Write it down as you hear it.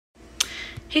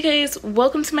Hey guys,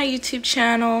 welcome to my YouTube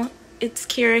channel. It's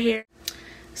Kira here.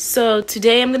 So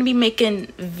today I'm going to be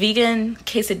making vegan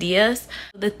quesadillas.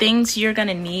 The things you're going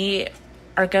to need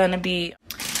are going to be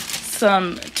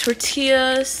some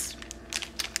tortillas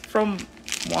from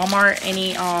Walmart,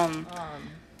 any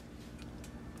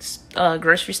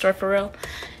grocery store for real,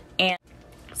 and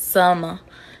some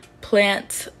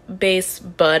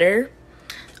plant-based butter.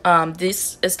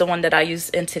 This is the one that I use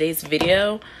in today's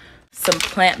video. Some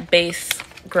plant-based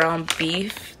ground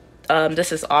beef.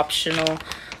 This is optional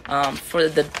for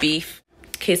the beef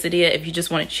quesadilla. If you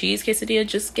just want a cheese quesadilla,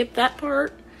 just skip that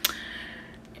part.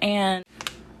 And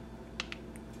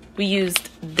we used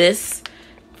this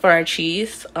for our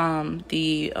cheese.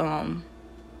 We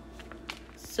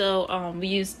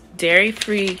used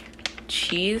dairy-free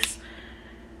cheese,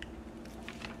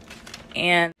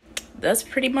 and that's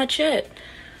pretty much it.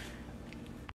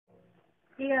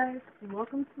 Hey guys,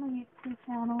 welcome to my YouTube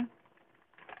channel.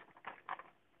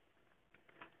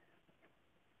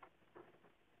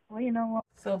 Well, you know what?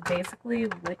 So basically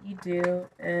what you do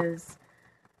is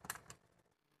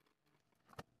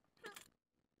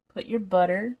put your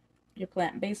butter, your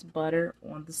plant-based butter,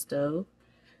 on the stove,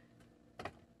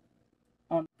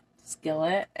 on the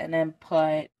skillet, and then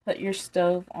put your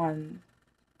stove on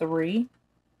 3.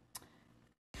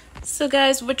 So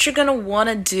guys, what you're gonna want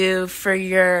to do for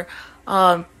your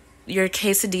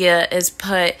quesadilla is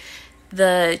put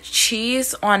the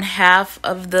cheese on half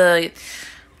of the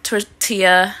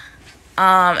tortilla,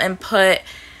 and put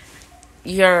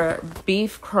your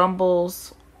beef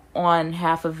crumbles on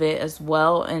half of it as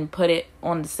well, and put it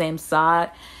on the same side.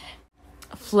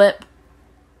 Flip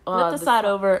the side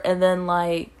over, and then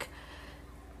like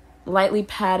lightly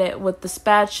pat it with the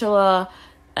spatula,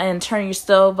 and turn your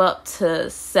stove up to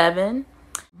 7.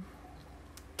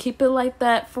 Keep it like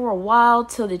that for a while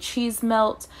till the cheese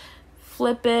melts.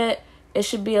 Flip it. It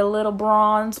should be a little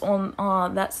bronze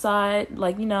on that side,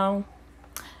 like, you know.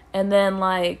 And then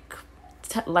like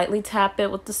lightly tap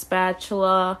it with the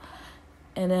spatula,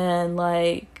 and then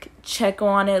like check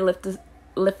on it,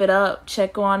 lift it up,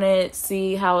 check on it,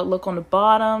 see how it look on the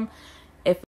bottom.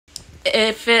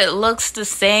 If it looks the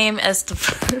same as the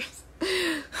first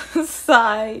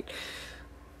side,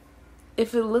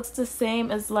 if it looks the same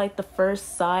as like the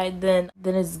first side, then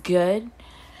it's good,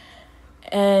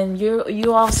 and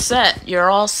you all set. You're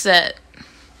all set.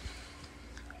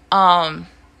 Like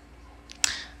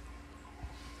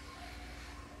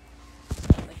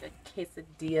a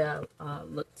quesadilla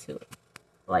look to it.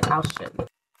 Like, I'll show you.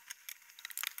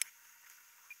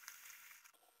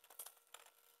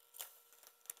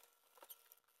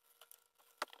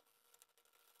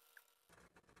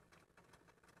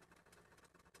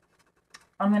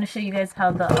 I'm going to show you guys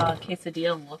how the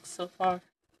quesadilla looks so far.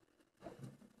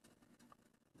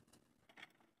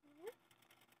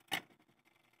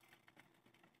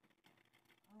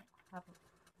 Have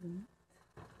a plate.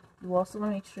 You also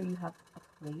want to make sure you have a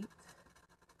plate.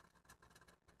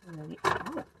 Ready?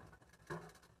 Oh.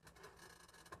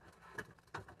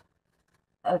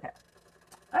 Okay.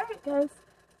 Alright guys.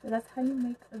 So that's how you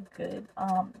make a good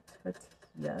tortilla.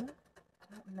 I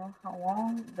don't know how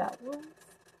long that was.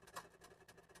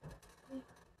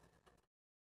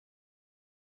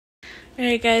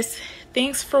 Alright guys,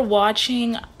 thanks for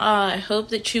watching. I hope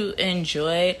that you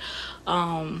enjoyed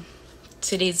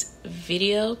today's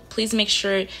video. Please make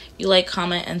sure you like,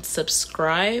 comment, and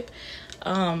subscribe.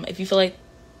 If you feel like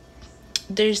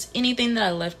there's anything that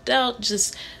I left out,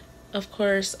 just of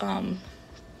course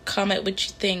comment what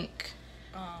you think.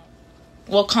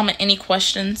 Well, comment any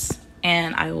questions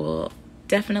and I will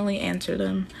definitely answer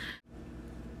them.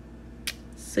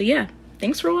 So yeah,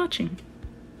 thanks for watching,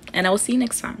 and I will see you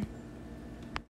next time.